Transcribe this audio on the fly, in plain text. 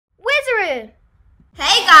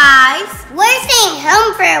Hey guys! We're staying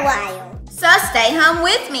home for a while. So stay home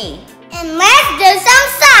with me. And let's do some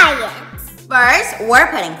science. First, we're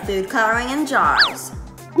putting food coloring in jars.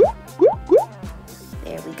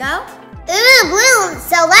 There we go. Ooh, blue,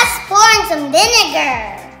 so let's pour in some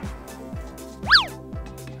vinegar.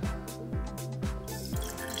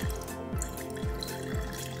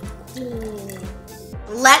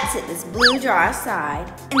 Let's set this blue jar aside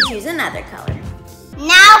and choose another color.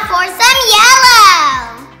 Now for some yellow.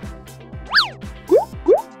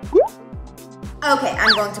 Okay,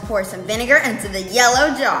 I'm going to pour some vinegar into the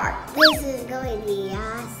yellow jar. This is going to be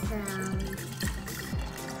awesome.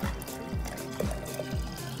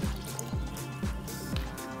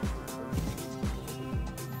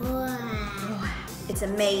 Wow. It's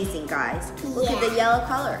amazing, guys. Look at the yellow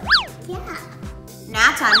color. Yeah.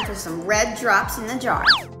 Now time for some red drops in the jar.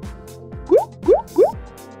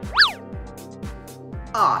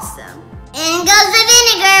 Awesome. In goes the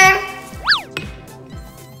vinegar.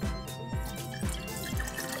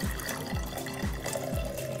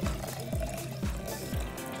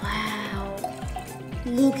 Wow.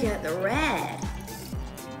 Look at the red.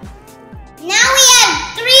 Now we have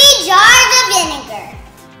 3 jars of vinegar.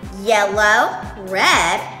 Yellow,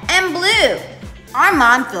 red, and blue. Our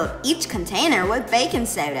mom filled each container with baking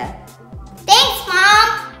soda. Thanks,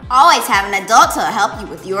 Mom. Always have an adult to help you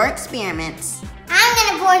with your experiments. I'm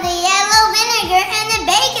gonna pour the yellow vinegar and the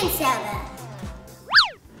baking soda.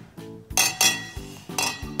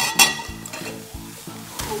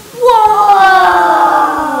 Whoa!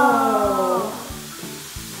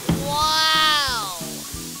 Wow!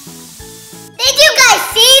 Did you guys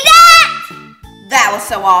see that? That was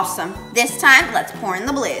so awesome. This time, let's pour in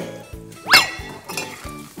the blue.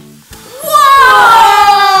 Whoa!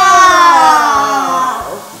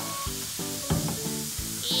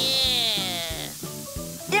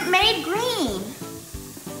 It made green.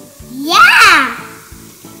 Yeah!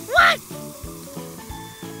 What?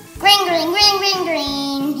 Green, green, green, green,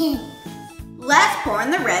 green. Let's pour in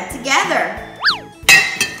the red together.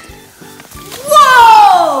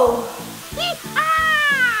 Whoa!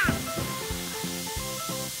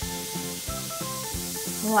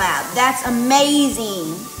 Wow, that's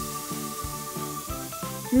amazing.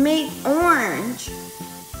 Made orange.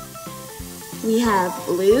 We have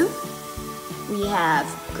blue, we have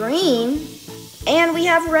green, and we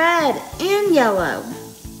have red and yellow.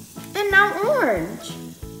 And now orange.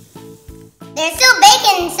 There's still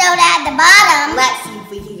baking soda at the bottom. Let's see if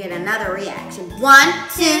we can get another reaction. 1,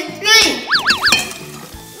 2, 3.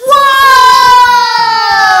 Whoa!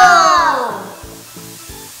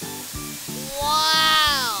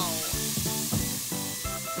 Wow!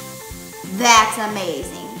 That's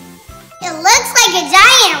amazing. It looks like a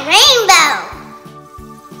giant rainbow.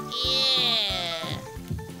 Yeah.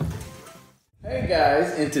 Hey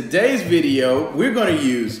guys, in today's video, we're going to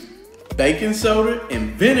use baking soda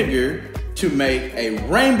and vinegar to make a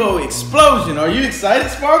rainbow explosion. Are you excited,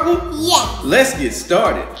 Sparkle? Yes. Let's get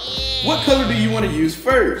started. What color do you want to use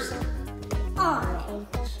first? Orange.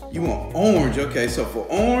 You want orange. Okay, so for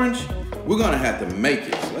orange, we're going to have to make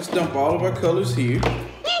it. So let's dump all of our colors here.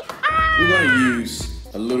 We're going to use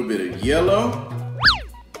a little bit of yellow.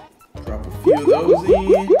 Drop a few of those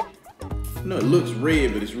in. No, it looks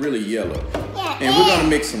red, but it's really yellow. Yeah, And we're going to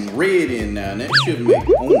mix some red in now, and that should make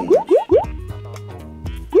orange.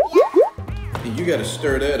 And you got to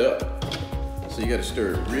stir that up. So you got to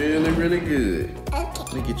stir it really, really good. Okay.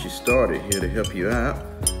 Let me get you started here to help you out.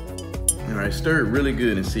 All right, stir it really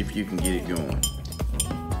good and see if you can get it going.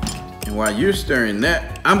 And while you're stirring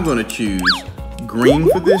that, I'm going to choose green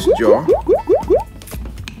for this jar.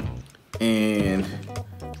 And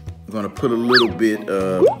I'm going to put a little bit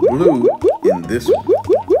of blue in this one.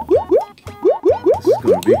 This is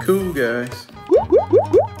going to be cool, guys.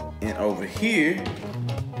 And over here,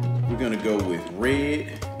 we're going to go with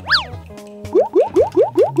red.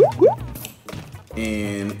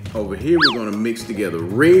 And over here, we're going to mix together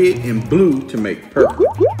red and blue to make purple.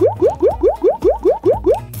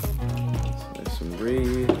 So that's some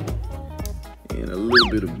red and a little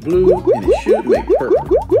bit of blue, and it should make purple.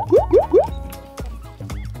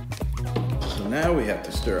 So now we have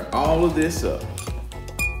to stir all of this up.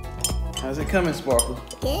 How's it coming, Sparkle?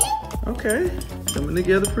 Good. Okay, coming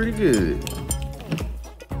together pretty good.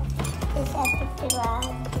 Just have to fill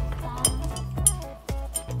out.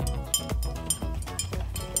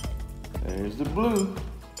 There's the blue.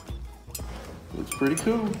 Looks pretty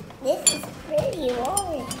cool. This is pretty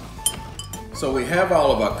orange. So we have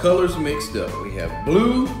all of our colors mixed up. We have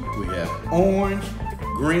blue, we have orange,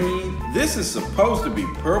 green. This is supposed to be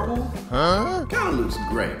purple. Huh? Kind of looks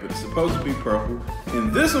great, but it's supposed to be purple.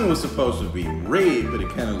 And this one was supposed to be red, but it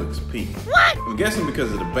kind of looks pink. What? I'm guessing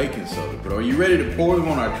because of the baking soda. But are you ready to pour them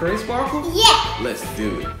on our tray, Sparkle? Yeah. Let's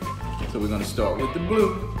do it. So we're gonna start with the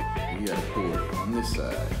blue. You gotta pour it on this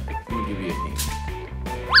side. Let me give you a hint.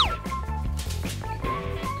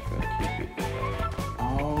 Try to keep it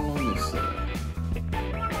all on this side.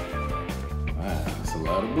 Wow, that's a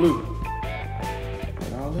lot of blue.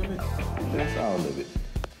 That all of it? That's all of it.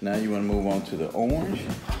 Now you wanna move on to the orange.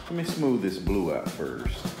 Let me smooth this blue out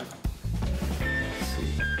first. Let's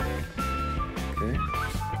see. Okay.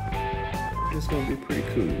 This is gonna be pretty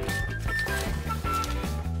cool.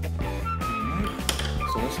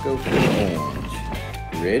 So let's go for the orange.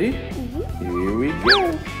 Ready? Here we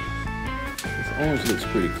go. This orange looks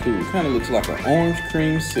pretty cool. Kind of looks like an orange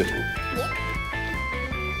cream sipple. Yeah.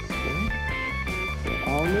 Okay. So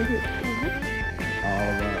all of it. All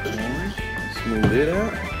of our orange. Smooth it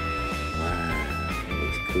out. Wow, it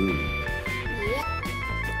looks cool.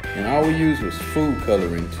 Yeah. And all we used was food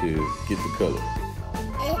coloring to get the color.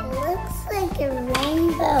 It looks like a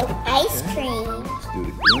rainbow ice cream. Let's do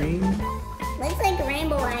the green. Looks like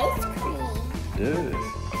rainbow ice cream. It does.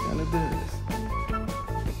 Kind of does.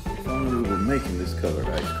 If only we were making this colored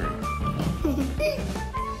ice cream. Okay,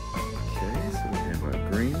 so we have our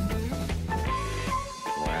green.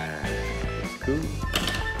 Wow, that's cool.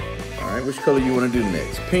 All right, which color you want to do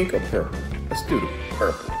next? Pink or purple? Let's do the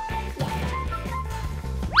purple.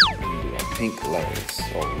 We'll do our pink last,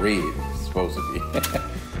 or red, it's supposed to be. All right,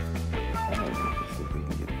 let's see if we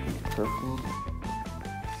can get the purple.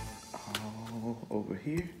 Over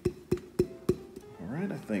here. All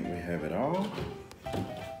right, I think we have it all. Let's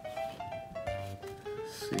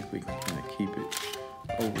see if we can kind of keep it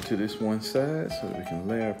over to this one side so that we can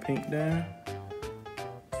lay our pink down.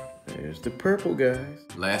 There's the purple, guys.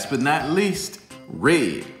 Last but not least,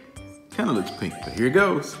 red. Kind of looks pink, but here it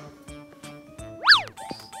goes.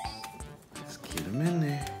 Let's get them in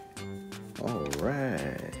there. All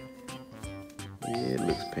right. Yeah, it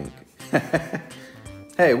looks pink.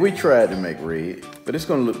 Hey, we tried to make red, but it's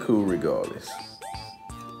gonna look cool regardless.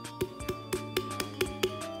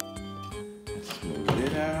 Smooth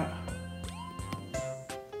it out.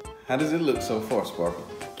 How does it look so far, Sparkle?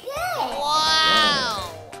 Good.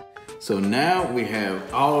 Wow. So now we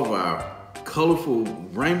have all of our colorful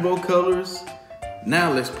rainbow colors.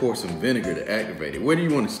 Now let's pour some vinegar to activate it. Where do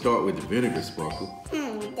you want to start with the vinegar, Sparkle?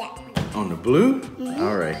 That one. On the blue?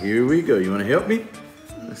 All right, here we go. You wanna help me?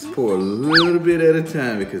 Let's pour a little bit at a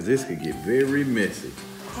time because this could get very messy.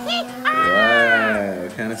 Wow,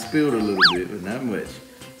 kind of spilled a little bit, but not much.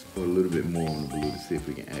 Let's pour a little bit more on the blue to see if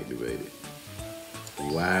we can activate it.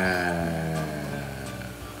 Wow.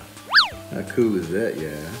 How cool is that,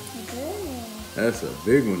 y'all? Good. That's a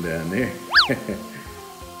big one down there.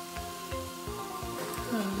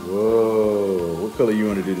 Whoa, what color you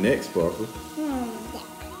want to do next, Sparkle? You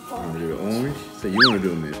want to do the orange? So you want to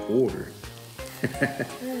do them in order.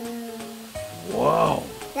 Whoa.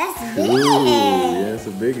 That's Cool. big. Yeah, it's a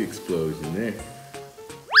big explosion there.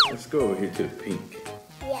 Let's go over here to the pink.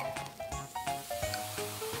 Yep.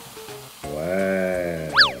 Wow.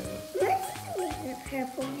 Let's do the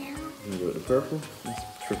purple now. You go with the purple? Let's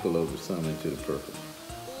trickle over some into the purple.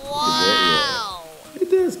 Wow. It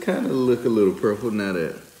does kind of look a little purple now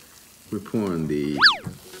that we're pouring the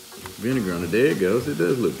vinegar on it. There it goes. It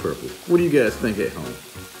does look purple. What do you guys think at home?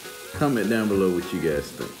 Comment down below what you guys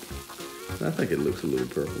think. I think it looks a little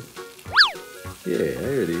purple. Yeah,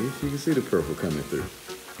 there it is. You can see the purple coming through.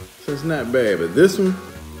 So it's not bad, but this one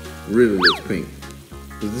really looks pink.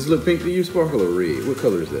 Does this look pink to you, Sparkle, or red? What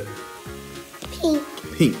color is that? Pink.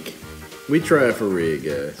 Pink. We tried for red,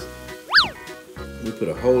 guys. We put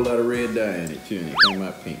a whole lot of red dye in it too, and it came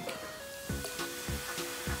out pink.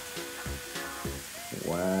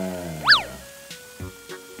 Wow.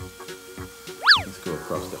 Let's go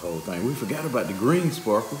across the whole thing. We forgot about the green,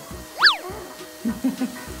 Sparkle.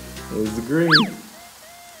 There's the green.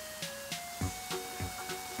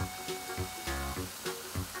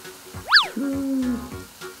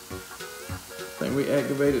 Think we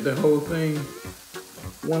activated the whole thing.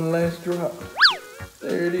 One last drop.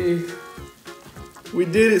 There it is. We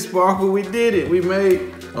did it, Sparkle. We did it. We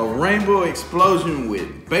made a rainbow explosion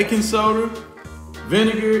with baking soda,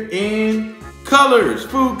 vinegar, and colors.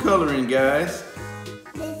 Food coloring, guys.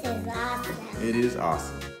 This is awesome. It is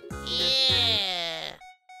awesome.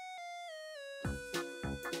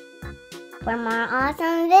 For more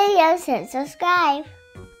awesome videos, hit subscribe.